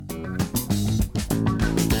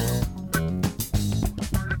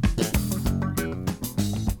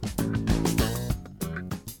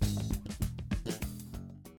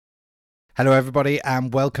Hello, everybody,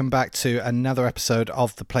 and welcome back to another episode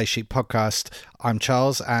of the Play Sheet Podcast. I'm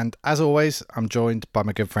Charles, and as always, I'm joined by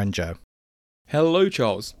my good friend Joe. Hello,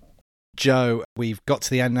 Charles. Joe, we've got to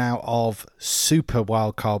the end now of Super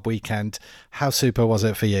Wildcard Weekend. How super was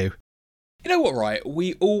it for you? You know what, right?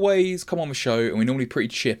 We always come on the show and we're normally pretty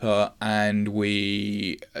chipper and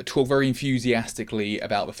we talk very enthusiastically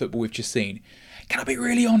about the football we've just seen. Can I be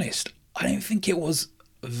really honest? I don't think it was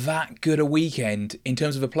that good a weekend in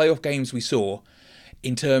terms of the playoff games we saw,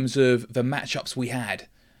 in terms of the matchups we had.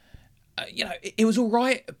 It was all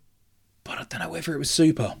right, but I don't know whether it was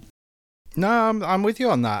super. No, I'm with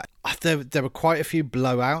you on that. There were quite a few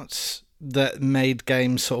blowouts that made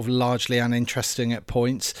games sort of largely uninteresting at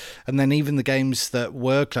points. And then even the games that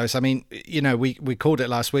were close, I mean, we called it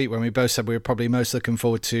last week when we both said we were probably most looking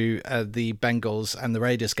forward to the Bengals and the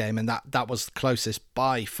Raiders game, and that was the closest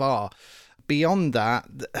by far. Beyond that,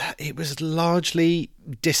 it was largely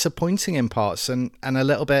disappointing in parts and a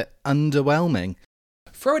little bit underwhelming.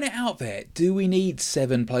 Throwing it out there, do we need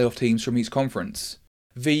 7 playoff teams from each conference?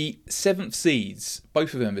 The 7th seeds,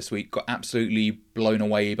 both of them this week, got absolutely blown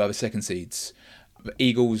away by the 2nd seeds. The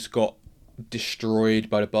Eagles got destroyed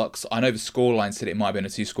by the Bucks. I know the scoreline said it might have been a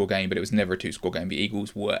 2-score game, but it was never a 2-score game. The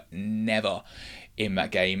Eagles were never in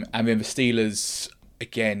that game. And then the Steelers,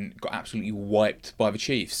 again, got absolutely wiped by the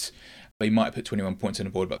Chiefs. They might have put 21 points on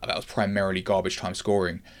the board, but that was primarily garbage time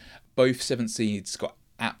scoring. Both 7th seeds got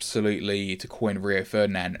absolutely, to coin Rio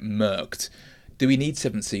Ferdinand, murked. Do we need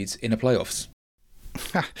 7th seeds in the playoffs?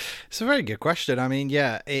 It's a very good question. I mean,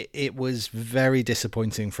 yeah, it was very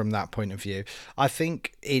disappointing from that point of view. I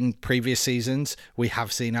think in previous seasons, we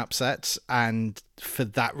have seen upsets, and for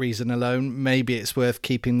that reason alone, maybe it's worth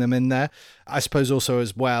keeping them in there. I suppose also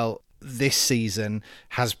as well, this season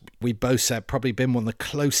has, we both said, probably been one of the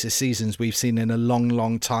closest seasons we've seen in a long,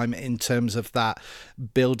 long time in terms of that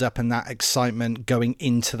build-up and that excitement going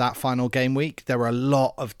into that final game week. There were a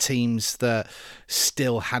lot of teams that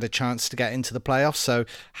still had a chance to get into the playoffs, so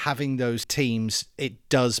having those teams, it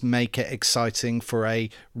does make it exciting for a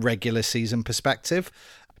regular season perspective.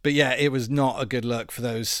 But yeah, it was not a good look for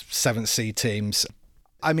those 7th seed teams.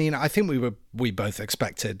 I mean, I think we both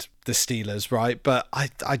expected the Steelers, right? But I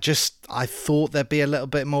thought there'd be a little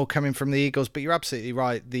bit more coming from the Eagles. But you're absolutely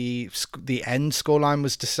right. The end scoreline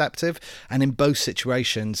was deceptive, and in both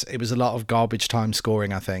situations, it was a lot of garbage time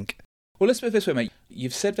scoring, I think. Well, let's put it this way, mate.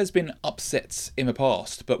 You've said there's been upsets in the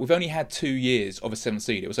past, but we've only had 2 years of a 7th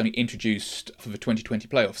seed. It was only introduced for the 2020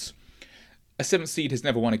 playoffs. A 7th seed has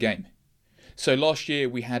never won a game. So last year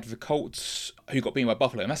we had the Colts, who got beaten by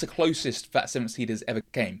Buffalo, and that's the closest that 7th seed has ever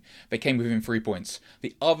came. They came within 3 points.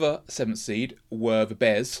 The other 7th seed were the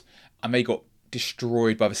Bears, and they got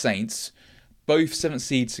destroyed by the Saints. Both 7th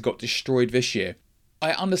seeds got destroyed this year.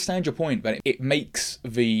 I understand your point, but it makes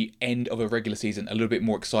the end of a regular season a little bit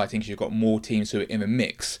more exciting because you've got more teams who are in the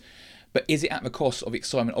mix. But is it at the cost of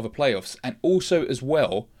excitement of the playoffs? And also as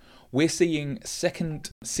well, we're seeing 2nd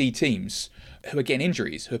seed teams who are getting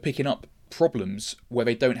injuries, who are picking up problems where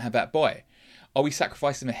they don't have that bye. Are we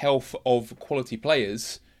sacrificing the health of quality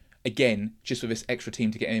players, again, just for this extra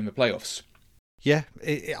team to get in the playoffs? Yeah,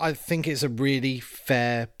 I think it's a really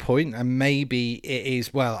fair point, and maybe it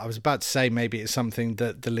is, well, I was about to say maybe it's something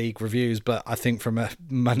that the league reviews, but I think from a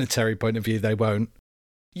monetary point of view, they won't.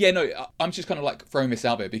 Yeah, no, I'm just kind of like throwing this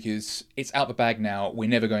out there because it's out the bag now. We're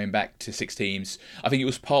never going back to 6 teams. I think it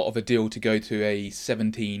was part of a deal to go to a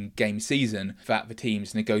 17-game season that the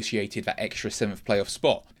teams negotiated that extra 7th playoff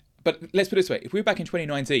spot. But let's put it this way. If we were back in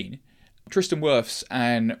 2019, Tristan Wirfs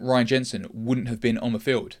and Ryan Jensen wouldn't have been on the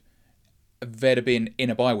field. They'd have been in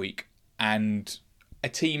a bye week. And a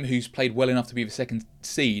team who's played well enough to be the 2nd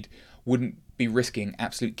seed wouldn't be risking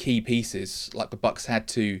absolute key pieces like the Bucks had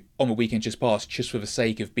to on the weekend just past, just for the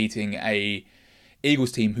sake of beating a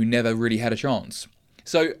Eagles team who never really had a chance.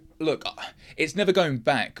 So look, it's never going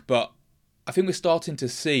back, but I think we're starting to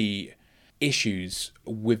see issues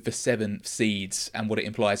with the 7th seeds and what it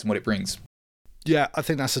implies and what it brings. Yeah, I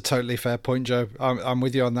think that's a totally fair point, Joe. I'm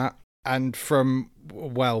with you on that. And from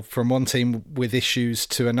one team with issues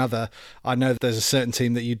to another, I know there's a certain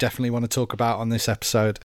team that you definitely want to talk about on this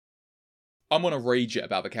episode. I'm on a rager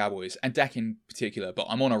about the Cowboys, and Dak in particular, but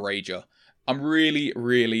I'm on a rager. I'm really,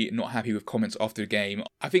 really not happy with comments after the game.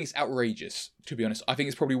 I think it's outrageous, to be honest. I think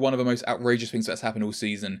it's probably one of the most outrageous things that's happened all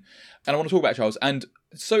season. And I want to talk about it, Charles. And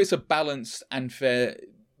so it's a balanced and fair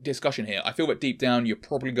discussion here. I feel that deep down you're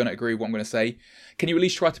probably going to agree with what I'm going to say. Can you at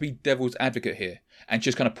least try to be devil's advocate here and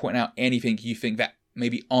just kind of point out anything you think that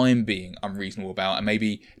maybe I'm being unreasonable about and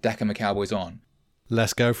maybe Dak and the Cowboys aren't?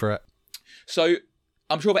 Let's go for it. So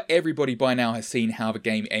I'm sure that everybody by now has seen how the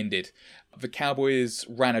game ended. The Cowboys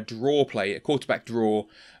ran a draw play, a quarterback draw,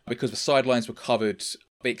 because the sidelines were covered.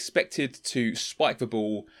 They expected to spike the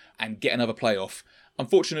ball and get another playoff.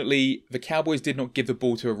 Unfortunately, the Cowboys did not give the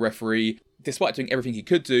ball to a referee. Despite doing everything he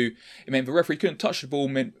could do, it meant the referee couldn't touch the ball,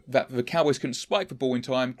 meant that the Cowboys couldn't spike the ball in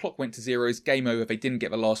time, clock went to zeros, game over, they didn't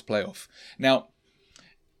get the last playoff. Now,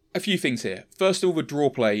 a few things here. First of all, the draw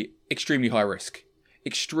play, extremely high risk.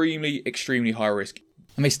 Extremely, extremely high risk.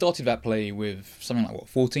 And they started that play with something like,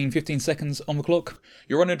 14, 15 seconds on the clock?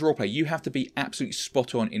 You're on a draw play. You have to be absolutely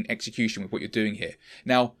spot on in execution with what you're doing here.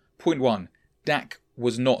 Now, point one, Dak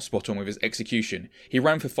was not spot on with his execution. He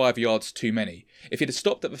ran for 5 yards too many. If he'd have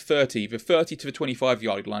stopped at the 30 to the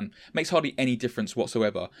 25-yard line makes hardly any difference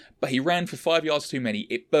whatsoever. But he ran for 5 yards too many.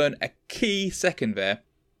 It burned a key second there,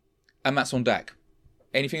 and that's on Dak.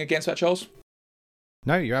 Anything against that, Charles?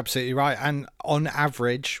 No, you're absolutely right. And on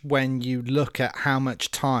average, when you look at how much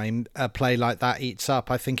time a play like that eats up,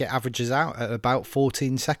 I think it averages out at about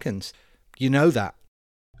 14 seconds. You know that.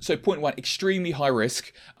 So point one, extremely high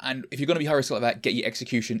risk. And if you're going to be high risk like that, get your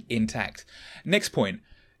execution intact. Next point,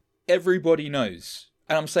 everybody knows,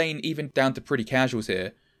 and I'm saying even down to pretty casuals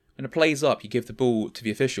here, when a play's up, you give the ball to the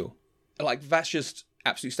official. Like, that's just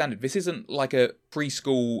absolute standard. This isn't like a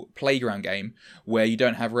preschool playground game where you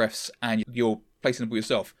don't have refs and you're placing the ball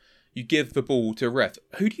yourself. You give the ball to a ref.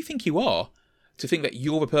 Who do you think you are to think that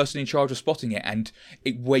you're the person in charge of spotting it, and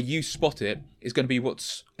where you spot it is going to be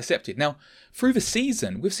what's accepted? Now, through the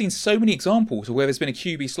season, we've seen so many examples of where there's been a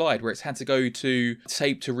QB slide where it's had to go to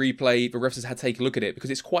tape to replay, the refs has had to take a look at it because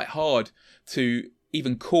it's quite hard to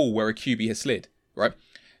even call where a QB has slid, right?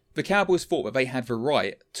 The Cowboys thought that they had the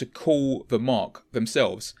right to call the mark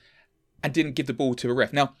themselves and didn't give the ball to a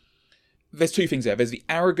ref. Now, there's two things there. There's the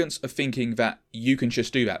arrogance of thinking that you can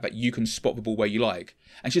just do that you can spot the ball where you like.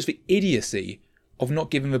 And it's just the idiocy of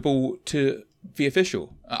not giving the ball to the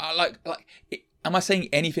official. Am I saying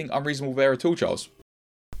anything unreasonable there at all, Charles?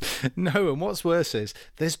 No, and what's worse is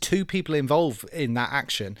there's two people involved in that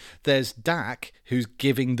action. There's Dak, who's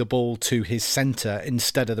giving the ball to his centre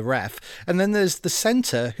instead of the ref, and then there's the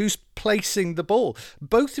centre who's placing the ball.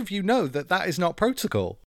 Both of you know that is not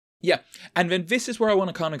protocol. Yeah, and then this is where I want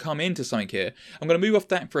to kind of come into something here. I'm going to move off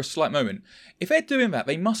Dak for a slight moment. If they're doing that,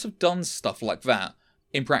 they must have done stuff like that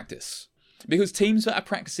in practice. Because teams that are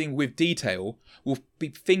practicing with detail will be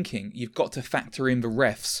thinking you've got to factor in the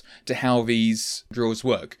refs to how these drills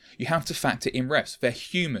work. You have to factor in refs. They're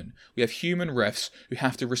human. We have human refs who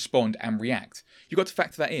have to respond and react. You've got to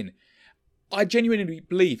factor that in. I genuinely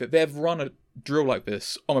believe that they've run a drill like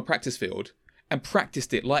this on a practice field and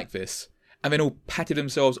practiced it like this, and then all patted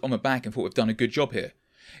themselves on the back and thought we've done a good job here.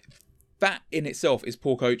 That in itself is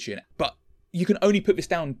poor coaching, but you can only put this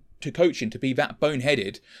down to coaching to be that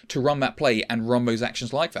boneheaded to run that play and run those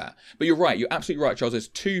actions like that. But you're right, you're absolutely right, Charles. There's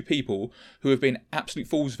two people who have been absolute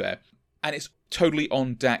fools there, and it's totally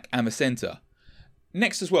on Dak and the centre.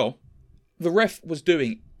 Next as well, the ref was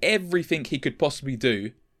doing everything he could possibly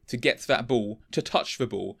do to get to that ball, to touch the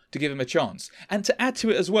ball, to give him a chance. And to add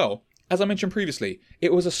to it as well, as I mentioned previously,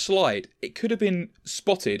 it was a slide. It could have been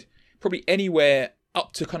spotted probably anywhere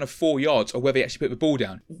up to kind of 4 yards of where they actually put the ball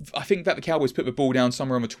down. I think that the Cowboys put the ball down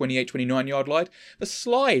somewhere on the 28, 29 yard line. The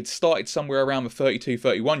slide started somewhere around the 32,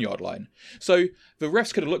 31 yard line. So the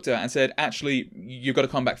refs could have looked at that and said, actually, you've got to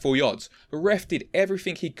come back 4 yards. The ref did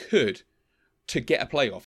everything he could to get a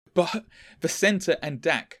playoff. But the centre and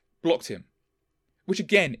Dak blocked him, which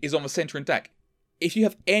again is on the centre and Dak. If you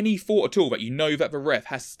have any thought at all that you know that the ref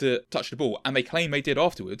has to touch the ball, and they claim they did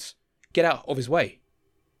afterwards, get out of his way.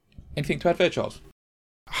 Anything to add there, Charles?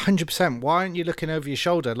 100%. Why aren't you looking over your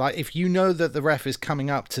shoulder? Like, if you know that the ref is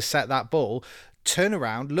coming up to set that ball, turn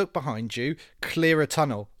around, look behind you, clear a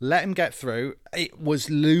tunnel, let him get through. It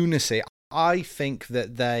was lunacy. I think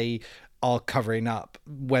that they are covering up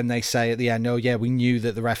when they say at the end, oh yeah, we knew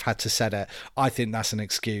that the ref had to set it. I think that's an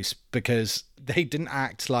excuse because they didn't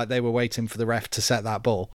act like they were waiting for the ref to set that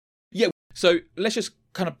ball. Yeah, so let's just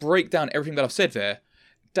kind of break down everything that I've said there.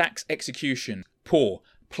 Dak's execution, poor.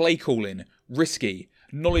 Play calling, risky.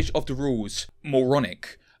 Knowledge of the rules,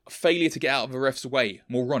 moronic. Failure to get out of the ref's way,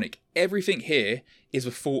 moronic. Everything here is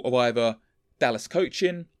the fault of either Dallas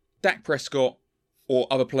coaching, Dak Prescott, or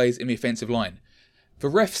other players in the offensive line. The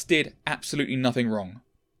refs did absolutely nothing wrong.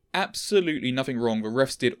 Absolutely nothing wrong. The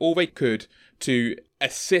refs did all they could to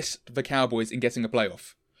assist the Cowboys in getting a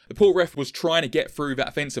playoff. The poor ref was trying to get through that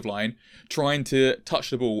offensive line, trying to touch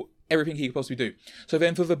the ball, everything he could possibly do. So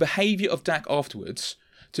then for the behaviour of Dak afterwards,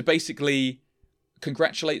 to basically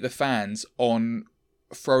congratulate the fans on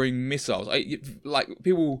throwing missiles. Like,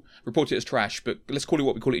 people report it as trash, but let's call it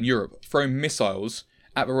what we call it in Europe. Throwing missiles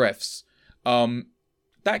at the refs.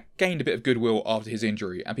 That gained a bit of goodwill after his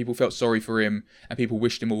injury, and people felt sorry for him, and people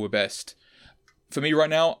wished him all the best. For me right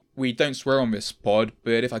now, we don't swear on this pod,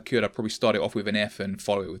 but if I could, I'd probably start it off with an F and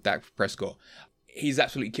follow it with Dak Prescott. He's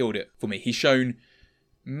absolutely killed it for me. He's shown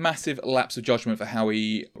massive lapse of judgment for how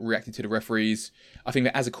he reacted to the referees. I think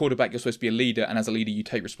that as a quarterback, you're supposed to be a leader, and as a leader, you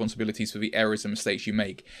take responsibilities for the errors and mistakes you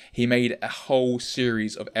make. He made a whole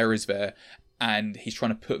series of errors there, and he's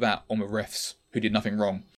trying to put that on the refs who did nothing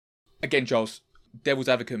wrong. Again, Charles, devil's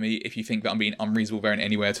advocate me if you think that I'm being unreasonable there in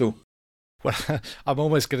any way at all. Well, I'm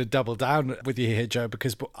almost going to double down with you here, Joe,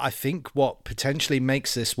 because I think what potentially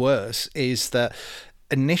makes this worse is that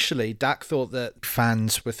initially Dak thought that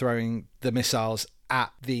fans were throwing the missiles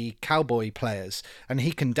at the Cowboy players, and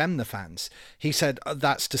he condemned the fans. He said,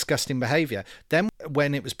 that's disgusting behaviour. Then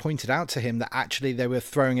when it was pointed out to him that actually they were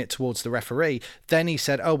throwing it towards the referee, then he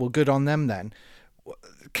said, oh, well, good on them then.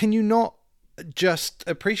 Can you not just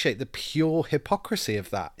appreciate the pure hypocrisy of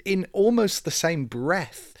that? In almost the same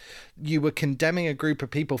breath, you were condemning a group of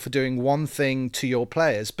people for doing one thing to your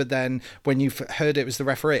players, but then when you heard it was the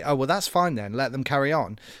referee, oh, well, that's fine then, let them carry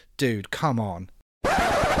on. Dude, come on.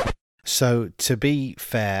 So, to be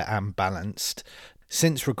fair and balanced,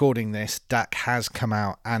 since recording this, Dak has come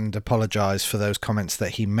out and apologised for those comments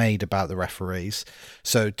that he made about the referees.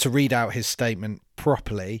 So, to read out his statement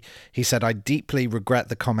properly, he said, I deeply regret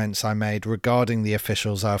the comments I made regarding the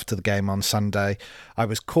officials after the game on Sunday. I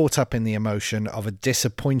was caught up in the emotion of a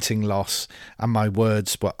disappointing loss, and my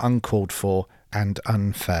words were uncalled for and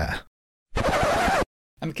unfair.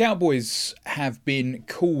 And the Cowboys have been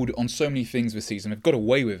called on so many things this season. They've got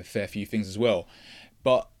away with a fair few things as well.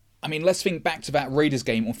 But, I mean, let's think back to that Raiders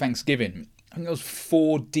game on Thanksgiving. I think there was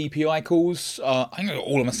 4 DPI calls. I think they were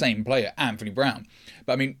all on the same player, Anthony Brown.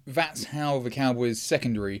 But, I mean, that's how the Cowboys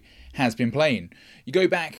secondary has been playing. You go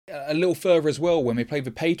back a little further as well when they played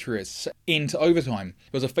the Patriots into overtime.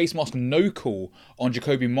 There was a face mask no call on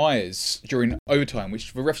Jacoby Myers during overtime,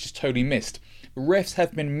 which the refs just totally missed. The refs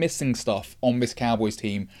have been missing stuff on this Cowboys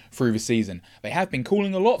team through the season. They have been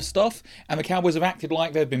calling a lot of stuff, and the Cowboys have acted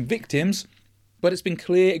like they've been victims, but it's been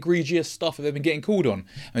clear, egregious stuff that they've been getting called on.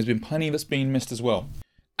 And there's been plenty that's been missed as well.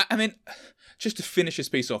 I mean, just to finish this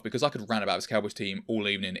piece off, because I could rant about this Cowboys team all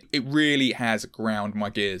evening, it really has ground my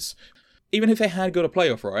gears. Even if they had got a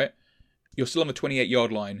playoff, right, you're still on the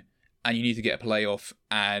 28-yard line, and you need to get a playoff,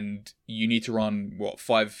 and you need to run,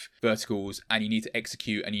 5 verticals, and you need to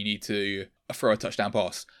execute, and you need to throw a touchdown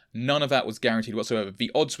pass. None of that was guaranteed whatsoever.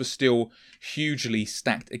 The odds were still hugely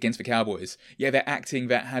stacked against the Cowboys. Yeah, they're acting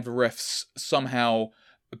that had the refs somehow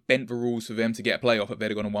bent the rules for them to get a playoff, but they'd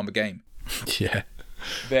have gone and won the game. Yeah.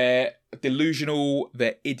 They're delusional,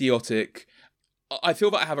 they're idiotic. I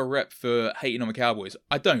feel that I have a rep for hating on the Cowboys.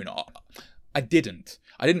 I don't. I didn't.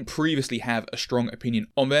 I didn't previously have a strong opinion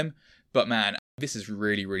on them, but man, this has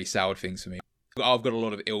really, really soured things for me. I've got a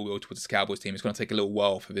lot of ill will towards this Cowboys team. It's going to take a little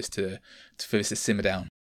while for this to simmer down.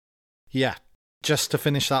 Yeah. Just to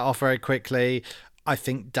finish that off very quickly, I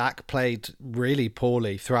think Dak played really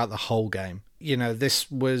poorly throughout the whole game. You know, this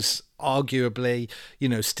was arguably,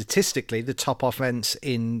 statistically the top offense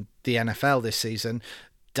in the NFL this season.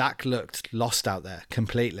 Dak looked lost out there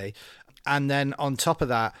completely. And then on top of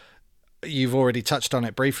that, you've already touched on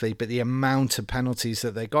it briefly, but the amount of penalties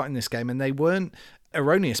that they got in this game, and they weren't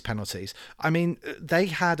erroneous penalties. I mean, they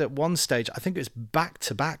had at one stage, I think it was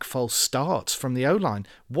back-to-back false starts from the O-line.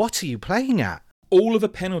 What are you playing at? All of the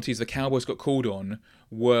penalties the Cowboys got called on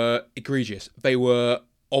were egregious. They were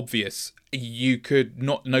obvious. You could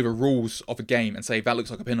not know the rules of a game and say that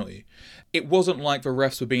looks like a penalty. It wasn't like the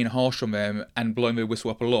refs were being harsh on them and blowing their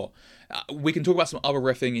whistle up a lot. We can talk about some other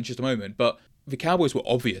reffing in just a moment, but the Cowboys were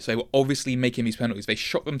obvious. They were obviously making these penalties. They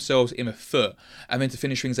shot themselves in the foot, and then to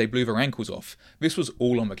finish things, they blew their ankles off. This was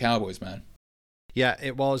all on the Cowboys, man. Yeah,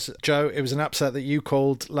 it was. Joe, it was an upset that you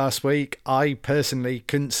called last week. I personally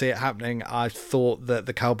couldn't see it happening. I thought that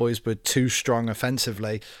the Cowboys were too strong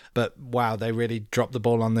offensively, but wow, they really dropped the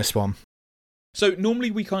ball on this one. So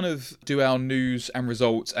normally we kind of do our news and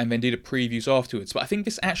results and then do the previews afterwards, but I think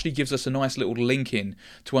this actually gives us a nice little link in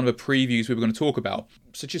to one of the previews we were going to talk about.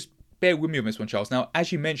 So just bear with me on this one, Charles. Now,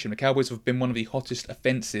 as you mentioned, the Cowboys have been one of the hottest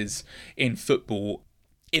offences in football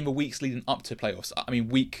in the weeks leading up to playoffs. I mean,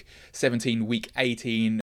 week 17, week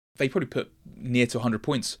 18, they probably put near to 100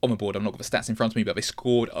 points on the board. I'm not got the stats in front of me, but they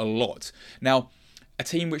scored a lot. Now, a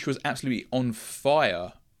team which was absolutely on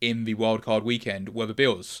fire in the wildcard weekend were the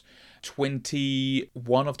Bills.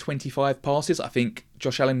 21 of 25 passes, I think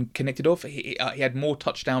Josh Allen connected off. He had more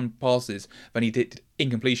touchdown passes than he did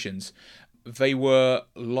incompletions. They were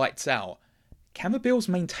lights out. Can the Bills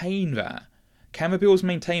maintain that? Can the Bills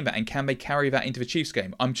maintain that, and can they carry that into the Chiefs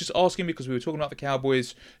game? I'm just asking because we were talking about the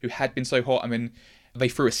Cowboys, who had been so hot. I mean, they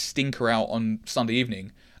threw a stinker out on Sunday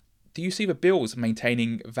evening. Do you see the Bills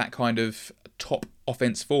maintaining that kind of top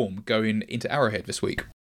offense form going into Arrowhead this week?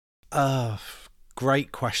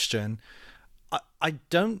 Great question. I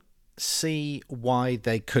don't see why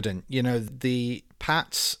they couldn't. You know, the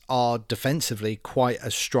Pats are defensively quite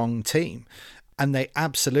a strong team, and they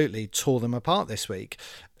absolutely tore them apart this week.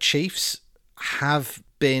 Chiefs have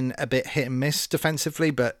been a bit hit and miss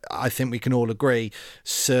defensively, but I think we can all agree,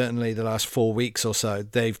 certainly the last 4 weeks or so,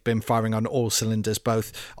 they've been firing on all cylinders,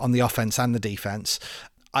 both on the offense and the defense.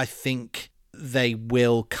 I think they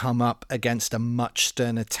will come up against a much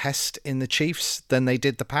sterner test in the Chiefs than they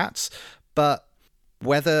did the Pats, but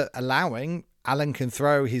weather allowing, Allen can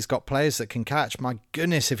throw, he's got players that can catch. My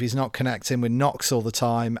goodness, if he's not connecting with Knox all the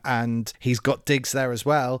time, and he's got Diggs there as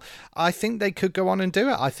well, I think they could go on and do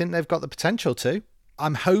it. I think they've got the potential to.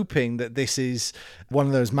 I'm hoping that this is one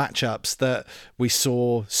of those matchups that we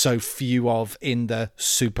saw so few of in the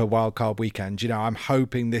Super Wildcard weekend. You know, I'm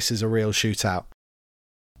hoping this is a real shootout.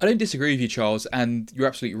 I don't disagree with you, Charles, and you're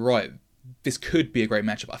absolutely right. This could be a great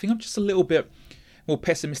matchup. I think I'm just a little bit more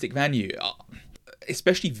pessimistic than you,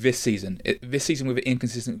 especially this season. This season with the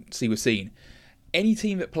inconsistency we've seen. Any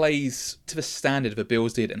team that plays to the standard the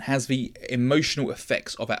Bills did and has the emotional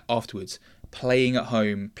effects of that afterwards, playing at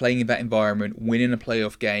home, playing in that environment, winning a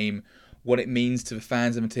playoff game, what it means to the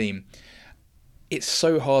fans and the team, it's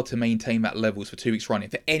so hard to maintain that levels for 2 weeks running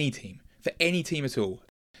for any team at all.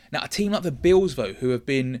 Now, a team like the Bills, though, who have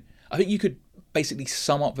been, I think you could basically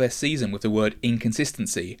sum up their season with the word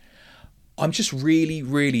inconsistency. I'm just really,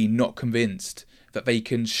 really not convinced that they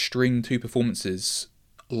can string two performances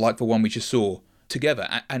like the one we just saw together.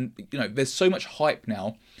 And you know, there's so much hype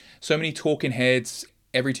now, so many talking heads,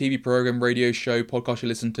 every TV program, radio show, podcast you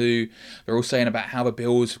listen to, they're all saying about how the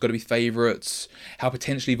Bills have got to be favourites, how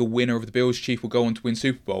potentially the winner of the Bills Chief will go on to win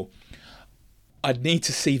Super Bowl. I'd need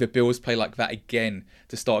to see the Bills play like that again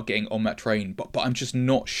to start getting on that train, but I'm just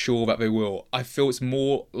not sure that they will. I feel it's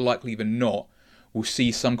more likely than not we'll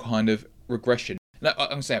see some kind of regression. Now,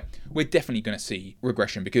 I'm saying we're definitely going to see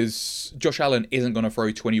regression because Josh Allen isn't going to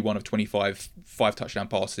throw 21 of 25 5-touchdown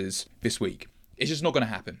passes this week. It's just not going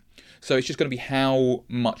to happen. So it's just going to be how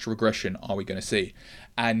much regression are we going to see?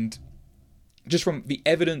 And just from the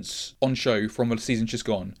evidence on show from the season just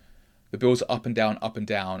gone, the Bills are up and down, up and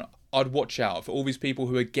down. I'd watch out for all these people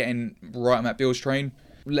who are getting right on that Bills train.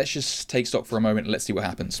 Let's just take stock for a moment and let's see what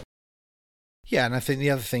happens. Yeah, and I think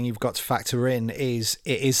the other thing you've got to factor in is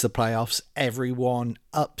it is the playoffs. Everyone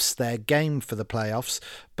ups their game for the playoffs,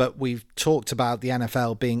 but we've talked about the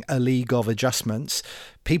NFL being a league of adjustments.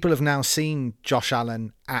 People have now seen Josh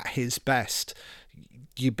Allen at his best.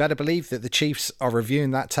 You better believe that the Chiefs are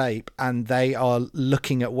reviewing that tape and they are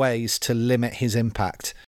looking at ways to limit his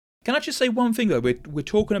impact. Can I just say one thing, though? We're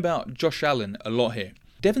talking about Josh Allen a lot here.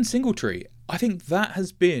 Devin Singletary, I think that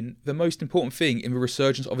has been the most important thing in the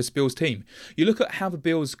resurgence of this Bills team. You look at how the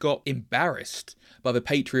Bills got embarrassed by the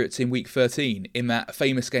Patriots in Week 13 in that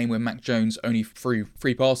famous game where Mac Jones only threw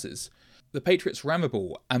 3 passes. The Patriots ran the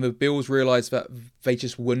ball and the Bills realised that they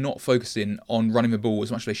just were not focusing on running the ball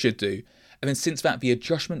as much as they should do. And then since that, the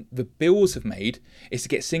adjustment the Bills have made is to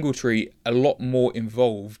get Singletary a lot more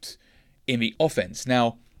involved in the offense.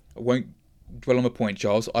 Now, I won't dwell on the point,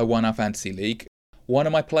 Charles. I won our fantasy league. One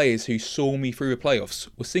of my players who saw me through the playoffs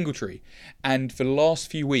was Singletary. And for the last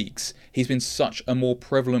few weeks, he's been such a more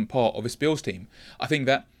prevalent part of this Bills team. I think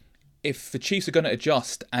that if the Chiefs are going to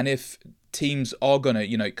adjust and if teams are going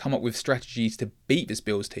to, come up with strategies to beat this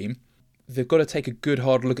Bills team, they've got to take a good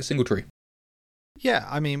hard look at Singletary. Yeah,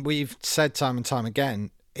 I mean, we've said time and time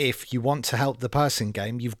again, if you want to help the passing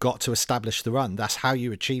game, you've got to establish the run. That's how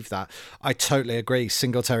you achieve that. I totally agree.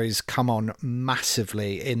 Singletary's come on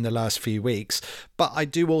massively in the last few weeks, but I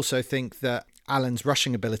do also think that Allen's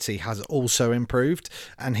rushing ability has also improved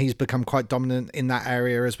and he's become quite dominant in that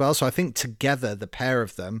area as well. So I think together, the pair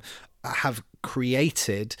of them have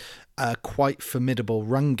created a quite formidable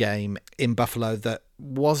run game in Buffalo that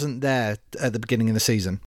wasn't there at the beginning of the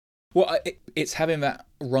season. Well, it's having that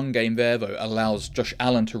run game there, though, allows Josh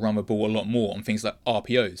Allen to run the ball a lot more on things like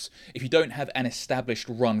RPOs. If you don't have an established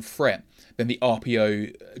run threat, then the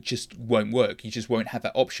RPO just won't work. You just won't have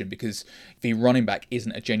that option because the running back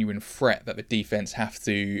isn't a genuine threat that the defense have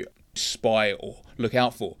to spy or look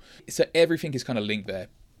out for. So everything is kind of linked there.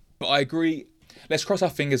 But I agree. Let's cross our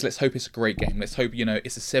fingers. Let's hope it's a great game. Let's hope,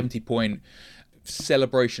 it's a 70-point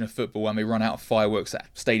celebration of football and we run out of fireworks at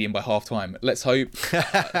stadium by half time. Let's hope.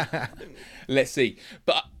 Let's see.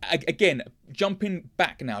 But again, jumping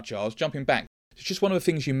back now, Charles, It's just one of the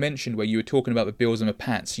things you mentioned where you were talking about the Bills and the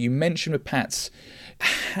Pats. You mentioned the Pats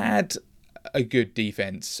had a good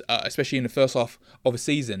defense, especially in the first half of the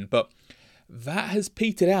season, but that has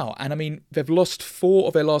petered out. And I mean, they've lost 4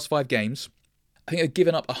 of their last 5 games. I think they've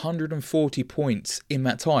given up 140 points in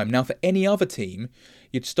that time. Now, for any other team,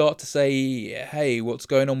 you'd start to say, hey, what's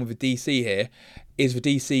going on with the DC here? Is the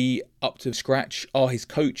DC up to scratch? Are his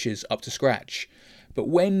coaches up to scratch? But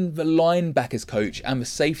when the linebackers coach and the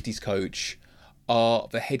safeties coach are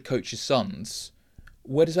the head coach's sons,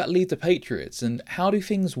 where does that leave the Patriots? And how do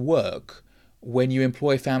things work when you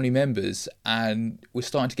employ family members and we're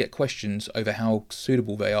starting to get questions over how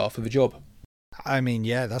suitable they are for the job? I mean,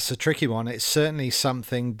 yeah, that's a tricky one. It's certainly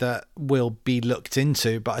something that will be looked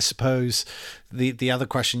into, but I suppose the other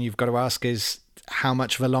question you've got to ask is how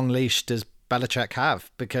much of a long leash does Belichick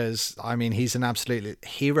have? Because, I mean, he's an absolute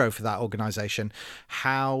hero for that organisation.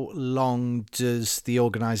 How long does the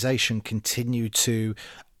organisation continue to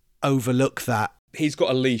overlook that? He's got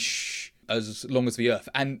a leash as long as the earth.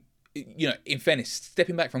 And, you know, in fairness,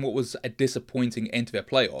 stepping back from what was a disappointing end to their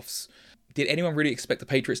playoffs, did anyone really expect the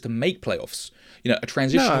Patriots to make playoffs? You know, a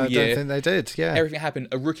transitional year. No, I don't think they did, yeah. Everything happened.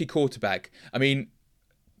 A rookie quarterback. I mean,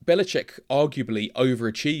 Belichick arguably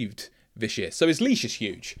overachieved this year. So his leash is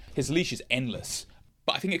huge. His leash is endless.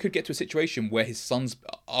 But I think it could get to a situation where his sons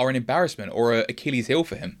are an embarrassment or an Achilles heel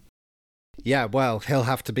for him. Yeah, well, he'll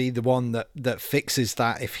have to be the one that fixes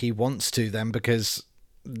that if he wants to then, because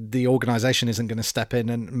the organisation isn't going to step in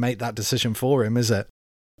and make that decision for him, is it?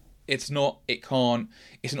 It's not, it can't,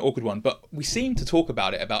 it's an awkward one. But we seem to talk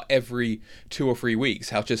about it about every 2 or 3 weeks,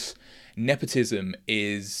 how just nepotism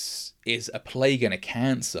is a plague and a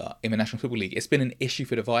cancer in the National Football League. It's been an issue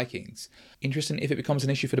for the Vikings. Interesting if it becomes an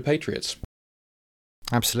issue for the Patriots.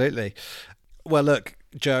 Absolutely. Well, look,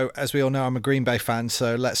 Joe, as we all know, I'm a Green Bay fan,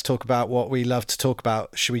 so let's talk about what we love to talk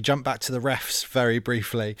about. Should we jump back to the refs very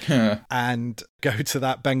briefly and go to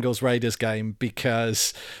that Bengals-Raiders game,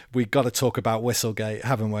 because we've got to talk about Whistlegate,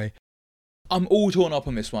 haven't we? I'm all torn up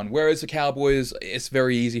on this one. Whereas the Cowboys, it's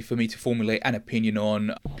very easy for me to formulate an opinion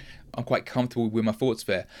on. I'm quite comfortable with my thoughts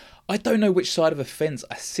there. I don't know which side of the fence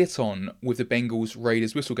I sit on with the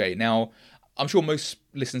Bengals-Raiders Whistlegate. Now, I'm sure most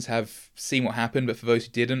listeners have seen what happened, but for those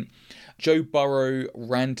who didn't, Joe Burrow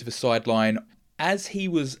ran to the sideline as he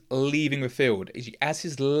was leaving the field. As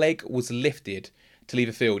his leg was lifted to leave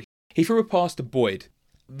the field, he threw a pass to Boyd.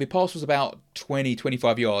 The pass was about 20,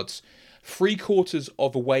 25 yards. 3/4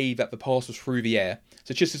 of the way that the pass was through the air,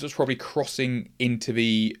 so just as it was probably crossing into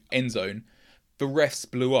the end zone, the refs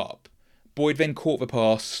blew up. Boyd then caught the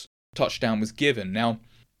pass, touchdown was given. Now,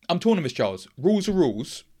 I'm torn on this, Charles. Rules are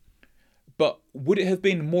rules, but would it have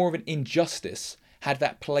been more of an injustice had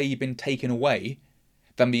that play been taken away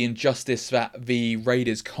than the injustice that the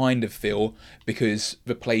Raiders kind of feel because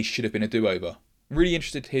the play should have been a do-over? Really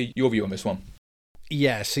interested to hear your view on this one.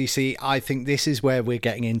 Yeah, so you see, I think this is where we're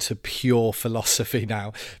getting into pure philosophy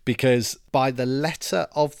now, because by the letter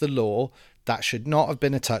of the law, that should not have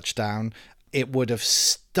been a touchdown. It would have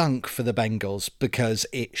stunk for the Bengals because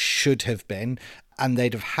it should have been, and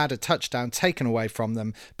they'd have had a touchdown taken away from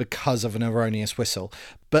them because of an erroneous whistle.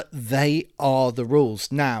 But they are the rules.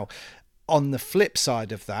 Now, on the flip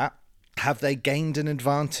side of that, have they gained an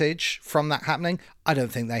advantage from that happening? I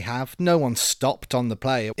don't think they have. No one stopped on the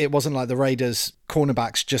play. It wasn't like the Raiders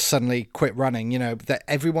cornerbacks just suddenly quit running. You know, that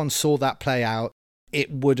everyone saw that play out.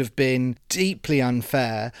 It would have been deeply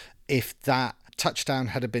unfair if that touchdown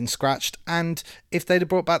had been scratched, and if they'd have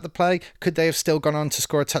brought back the play, could they have still gone on to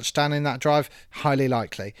score a touchdown in that drive? Highly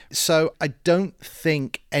likely. So I don't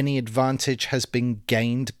think any advantage has been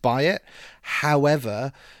gained by it.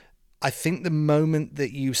 However, I think the moment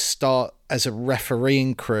that you start as a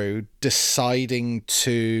refereeing crew deciding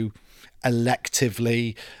to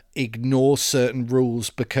electively ignore certain rules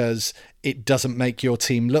because it doesn't make your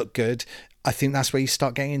team look good, I think that's where you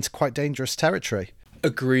start getting into quite dangerous territory.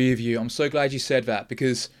 Agree with you. I'm so glad you said that,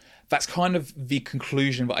 because that's kind of the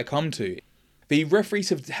conclusion that I come to. The referees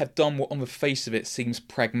have done what on the face of it seems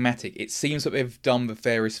pragmatic. It seems that they've done the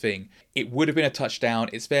fairest thing. It would have been a touchdown.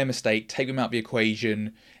 It's their mistake. Take them out of the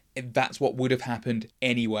equation. That's what would have happened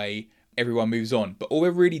anyway. Everyone moves on. But all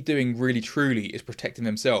they're really doing, really truly, is protecting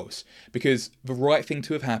themselves. Because the right thing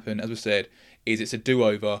to have happened, as we said, is it's a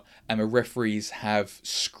do-over, and the referees have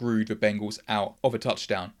screwed the Bengals out of a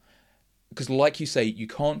touchdown. Because like you say, you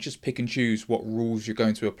can't just pick and choose what rules you're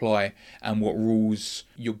going to apply and what rules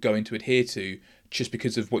you're going to adhere to just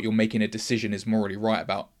because of what you're making a decision is morally right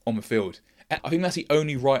about on the field. And I think that's the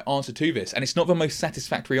only right answer to this. And it's not the most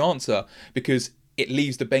satisfactory answer because it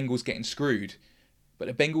leaves the Bengals getting screwed. But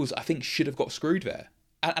the Bengals, I think, should have got screwed there.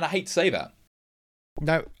 And I hate to say that.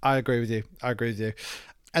 No, I agree with you.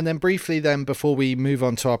 And then briefly then, before we move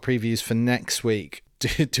on to our previews for next week,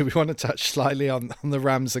 do we want to touch slightly on the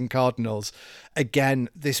Rams and Cardinals? Again,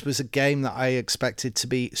 this was a game that I expected to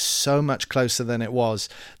be so much closer than it was.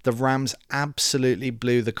 The Rams absolutely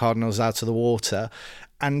blew the Cardinals out of the water.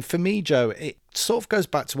 And for me, Joe, it sort of goes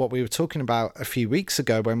back to what we were talking about a few weeks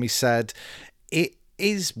ago when we said it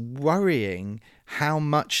is worrying how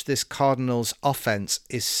much this Cardinals offense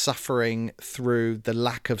is suffering through the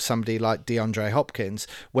lack of somebody like DeAndre Hopkins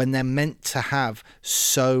when they're meant to have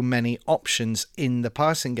so many options in the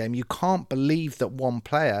passing game. You can't believe that one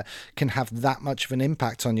player can have that much of an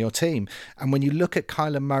impact on your team. And when you look at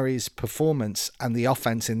Kyler Murray's performance and the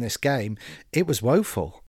offense in this game, it was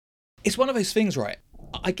woeful. It's one of those things, right?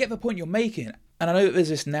 I get the point you're making. And I know that there's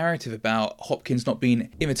this narrative about Hopkins not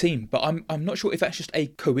being in the team, but I'm not sure if that's just a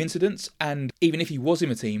coincidence. And even if he was in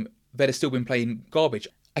the team, they'd have still been playing garbage.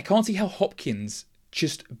 I can't see how Hopkins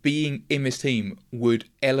just being in this team would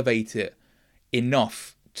elevate it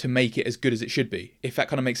enough to make it as good as it should be, if that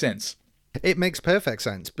kind of makes sense. It makes perfect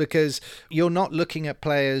sense because you're not looking at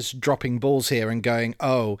players dropping balls here and going,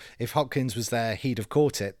 oh, if Hopkins was there, he'd have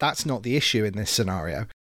caught it. That's not the issue in this scenario.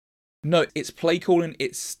 No, it's play calling.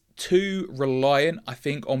 It's too reliant, I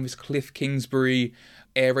think, on this Cliff Kingsbury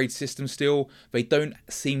air raid system still. They don't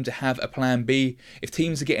seem to have a plan B. If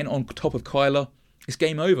teams are getting on top of Kyler, it's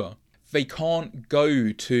game over. They can't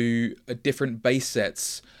go to different base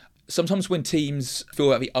sets. Sometimes when teams feel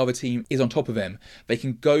that the other team is on top of them, they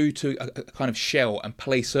can go to a kind of shell and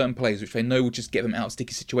play certain plays which they know will just get them out of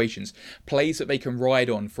sticky situations. Plays that they can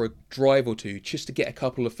ride on for a drive or two just to get a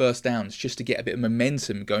couple of first downs, just to get a bit of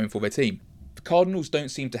momentum going for their team. The Cardinals don't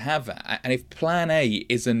seem to have that. And if plan A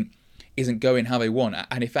isn't going how they want,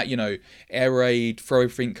 and if that, air raid, throw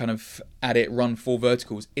everything kind of at it, run full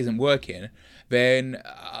verticals isn't working, then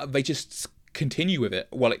they just continue with it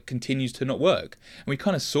while it continues to not work. And we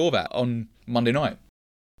kind of saw that on Monday night.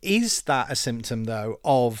 Is that a symptom, though,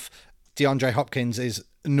 of DeAndre Hopkins is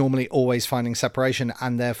normally always finding separation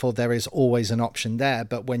and therefore there is always an option there,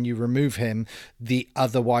 but when you remove him, the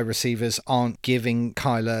other wide receivers aren't giving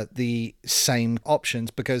Kyler the same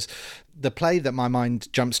options? Because the play that my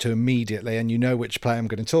mind jumps to immediately, and you know which play I'm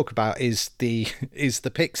going to talk about, is the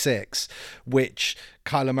pick six, which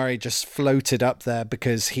Kyler Murray just floated up there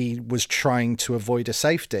because he was trying to avoid a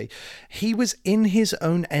safety. He was in his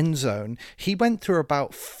own end zone. He went through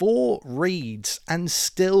about 4 reads and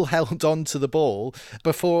still held on to the ball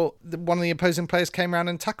before one of the opposing players came around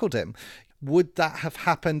and tackled him. Would that have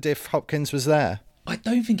happened if Hopkins was there? I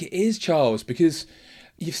don't think it is, Charles, because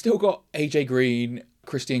you've still got AJ Green,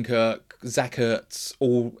 Christian Kirk, Zach Ertz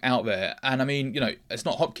all out there. And I mean, it's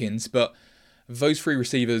not Hopkins, but those 3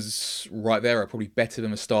 receivers right there are probably better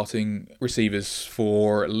than the starting receivers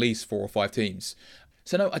for at least 4 or 5 teams.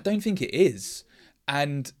 So no, I don't think it is.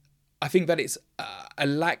 And I think that it's a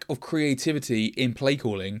lack of creativity in play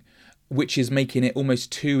calling, which is making it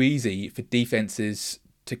almost too easy for defenses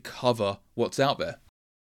to cover what's out there.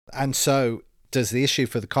 And so does the issue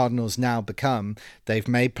for the Cardinals now become they've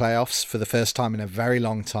made playoffs for the first time in a very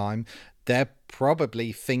long time? They're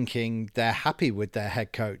probably thinking they're happy with their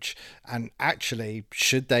head coach. And actually,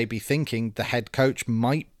 should they be thinking the head coach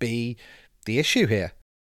might be the issue here?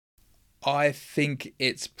 I think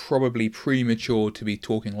it's probably premature to be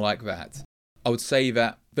talking like that. I would say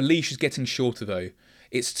that the leash is getting shorter, though.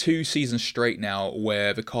 It's 2 seasons straight now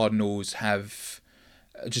where the Cardinals have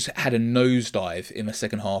just had a nosedive in the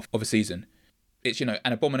second half of a season. It's, an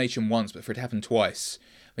abomination once, but for it to happen twice,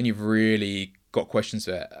 then you've really got questions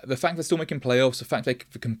there. The fact they're still making playoffs, the fact they're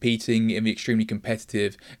competing in the extremely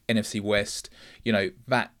competitive NFC West,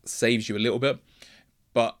 that saves you a little bit.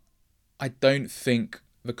 But I don't think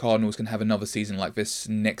the Cardinals can have another season like this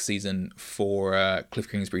next season for Cliff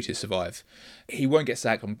Kingsbury to survive. He won't get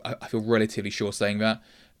sacked, I feel relatively sure saying that,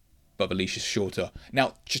 but the leash is shorter.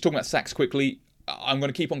 Now, just talking about sacks quickly, I'm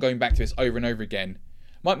going to keep on going back to this over and over again.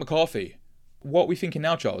 Mike McCarthy. What are we thinking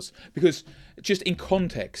now, Charles? Because just in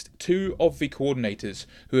context, 2 of the coordinators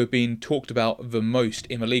who have been talked about the most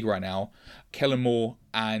in the league right now, Kellen Moore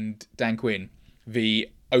and Dan Quinn, the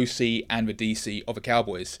OC and the DC of the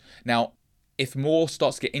Cowboys. Now, if Moore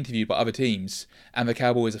starts to get interviewed by other teams and the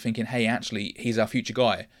Cowboys are thinking, hey, actually, he's our future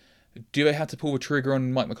guy, do they have to pull the trigger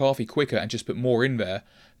on Mike McCarthy quicker and just put Moore in there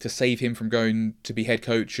to save him from going to be head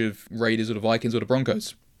coach of Raiders or the Vikings or the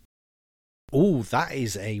Broncos? Oh, that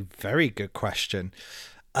is a very good question.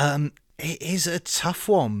 It is a tough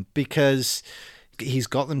one because he's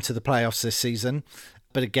got them to the playoffs this season.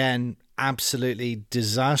 But again, absolutely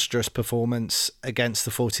disastrous performance against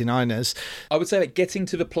the 49ers. I would say that getting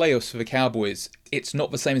to the playoffs for the Cowboys, it's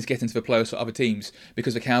not the same as getting to the playoffs for other teams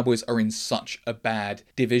because the Cowboys are in such a bad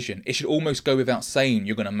division. It should almost go without saying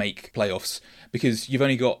you're going to make playoffs because you've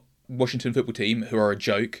only got Washington football team, who are a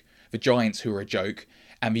joke, the Giants, who are a joke,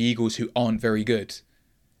 and the Eagles, who aren't very good.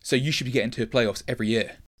 So you should be getting to the playoffs every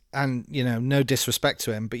year. And, no disrespect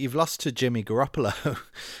to him, but you've lost to Jimmy Garoppolo.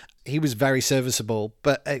 He was very serviceable,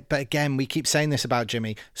 but again, we keep saying this about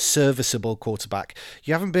Jimmy, serviceable quarterback.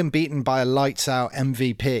 You haven't been beaten by a lights-out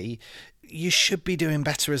MVP. You should be doing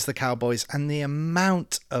better as the Cowboys, and the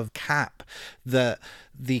amount of cap that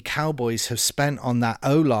the Cowboys have spent on that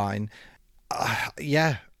O-line,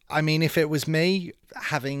 I mean, if it was me,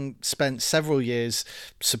 having spent several years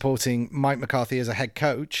supporting Mike McCarthy as a head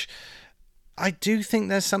coach, I do think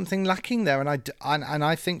there's something lacking there. And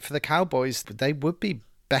I think for the Cowboys, they would be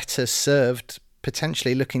better served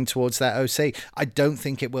potentially looking towards their OC. I don't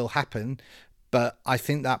think it will happen, but I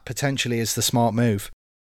think that potentially is the smart move.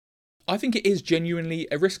 I think it is genuinely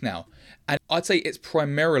a risk now. And I'd say it's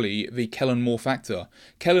primarily the Kellen Moore factor.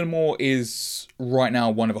 Kellen Moore is right now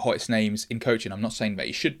one of the hottest names in coaching. I'm not saying that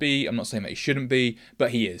he should be, I'm not saying that he shouldn't be,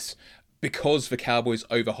 but he is. Because the Cowboys'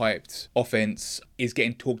 overhyped offense is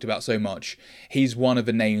getting talked about so much, he's one of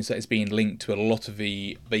the names that is being linked to a lot of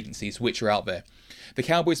the vacancies which are out there. The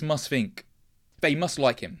Cowboys must think, they must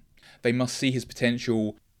like him. They must see his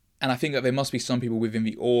potential. And I think that there must be some people within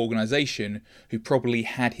the organisation who probably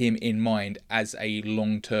had him in mind as a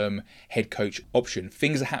long-term head coach option.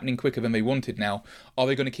 Things are happening quicker than they wanted now. Are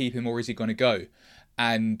they going to keep him or is he going to go?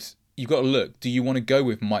 And you've got to look, do you want to go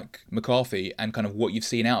with Mike McCarthy and kind of what you've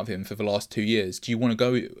seen out of him for the last 2 years? Do you want to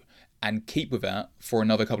go and keep with that for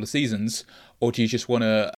another couple of seasons? Or do you just want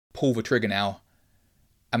to pull the trigger now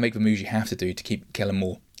and make the moves you have to do to keep Kellen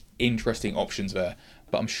Moore? Interesting options there.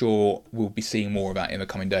 But I'm sure we'll be seeing more of that in the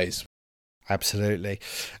coming days. Absolutely.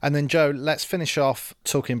 And then, Joe, let's finish off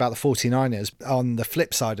talking about the 49ers on the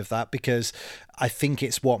flip side of that, because I think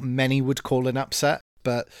it's what many would call an upset.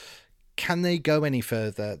 But can they go any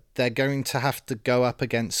further? They're going to have to go up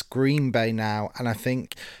against Green Bay now, and I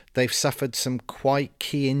think they've suffered some quite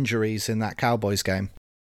key injuries in that Cowboys game.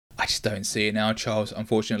 I just don't see it now, Charles,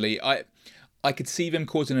 unfortunately. I could see them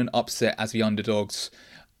causing an upset as the underdogs.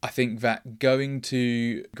 I think that going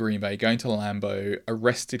to Green Bay, going to Lambeau, a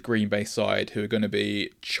rested Green Bay side who are going to be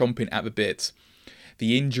chomping at the bit.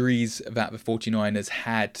 The injuries that the 49ers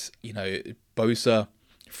had, Bosa,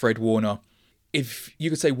 Fred Warner. If you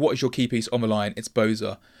could say, what is your key piece on the line? It's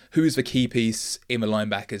Bosa. Who is the key piece in the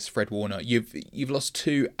linebackers? Fred Warner. You've lost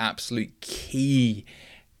two absolute key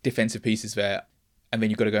defensive pieces there. And then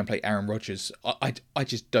you've got to go and play Aaron Rodgers. I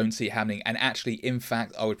just don't see it happening. And actually, in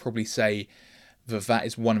fact, I would probably say that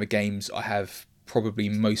is one of the games I have probably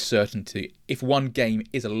most certainty. If one game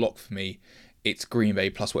is a lock for me, it's Green Bay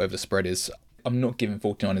plus whatever the spread is. I'm not giving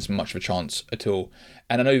 49ers much of a chance at all.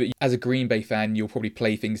 And I know that as a Green Bay fan, you'll probably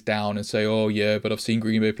play things down and say, oh yeah, but I've seen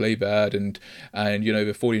Green Bay play bad and the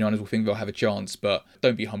 49ers will think they'll have a chance. But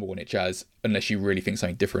don't be humble on it, Chaz, unless you really think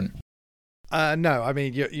something different. No, I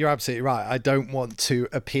mean, you're absolutely right. I don't want to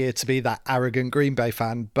appear to be that arrogant Green Bay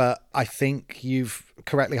fan, but I think you've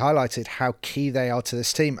correctly highlighted how key they are to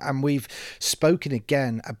this team. And we've spoken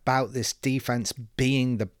again about this defense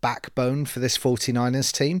being the backbone for this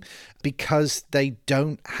 49ers team because they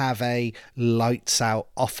don't have a lights out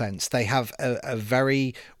offense. They have a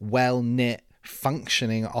very well knit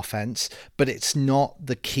functioning offense, but it's not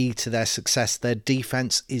the key to their success. Their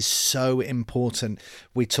defense is so important.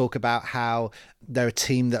 We talk about how they're a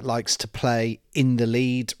team that likes to play in the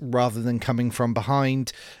lead rather than coming from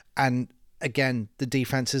behind, and again, the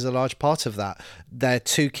defense is a large part of that. They're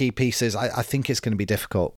two key pieces. I think it's going to be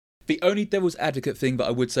difficult. The only devil's advocate thing that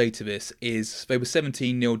I would say to this is they were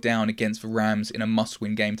 17-0 down against the Rams in a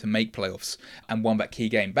must-win game to make playoffs and won that key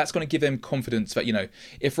game. That's going to give them confidence that,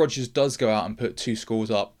 if Rodgers does go out and put two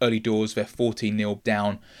scores up early doors, they're 14-0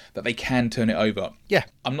 down, that they can turn it over. Yeah.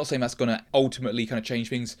 I'm not saying that's going to ultimately kind of change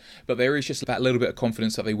things, but there is just that little bit of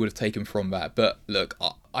confidence that they would have taken from that. But look,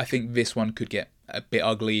 I think this one could get a bit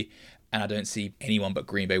ugly, and I don't see anyone but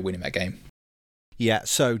Green Bay winning that game. Yeah,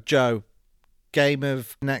 so Joe, game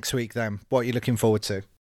of next week then, what are you looking forward to?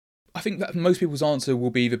 I think that most people's answer will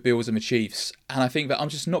be the Bills and the Chiefs, and I think that I'm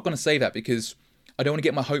just not going to say that because I don't want to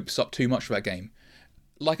get my hopes up too much for that game.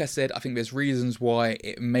 Like I said, I think there's reasons why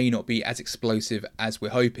it may not be as explosive as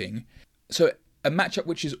we're hoping. So a matchup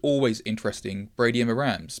which is always interesting, Brady and the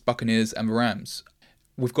Rams, Buccaneers and the Rams.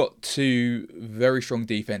 We've got two very strong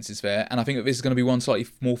defenses there, and I think that this is going to be one slightly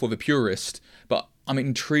more for the purist, but I'm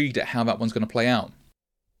intrigued at how that one's going to play out.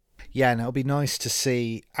 Yeah, and it'll be nice to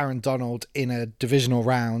see Aaron Donald in a divisional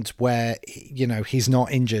round where, he's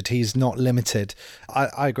not injured, he's not limited.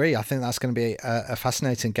 I agree. I think that's going to be a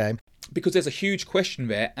fascinating game. Because there's a huge question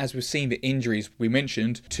there, as we've seen the injuries we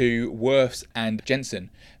mentioned to Wirfs and Jensen.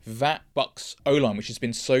 That Bucks O-line, which has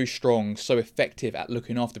been so strong, so effective at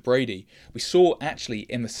looking after Brady, we saw actually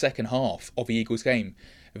in the second half of the Eagles game,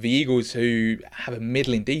 the Eagles, who have a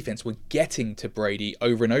middling defense, were getting to Brady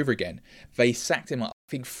over and over again. They sacked him, I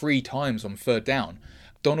think, 3 times on third down.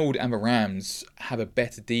 Donald and the Rams have a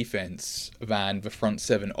better defense than the front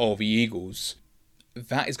 7 of the Eagles.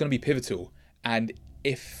 That is going to be pivotal. And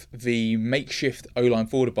if the makeshift O-line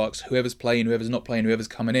for the Bucks, whoever's playing, whoever's not playing, whoever's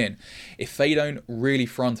coming in, if they don't really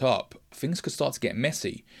front up, things could start to get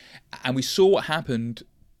messy. And we saw what happened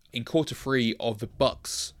in quarter 3 of the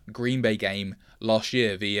Bucks Green Bay game last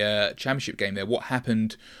year, the championship game there. What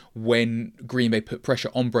happened when Green Bay put pressure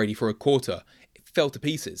on Brady for a quarter? It fell to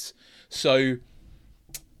pieces. So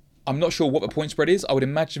I'm not sure what the point spread is. I would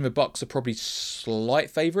imagine the Bucks are probably slight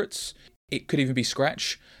favourites. It could even be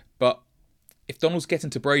scratch. But if Donald's getting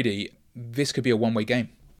to Brady, this could be a one-way game.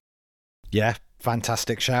 Yeah,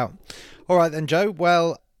 fantastic shout. All right then, Joe.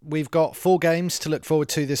 Well, we've got 4 games to look forward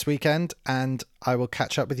to this weekend, and I will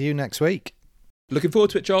catch up with you next week. Looking forward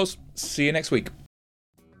to it, Charles. See you next week.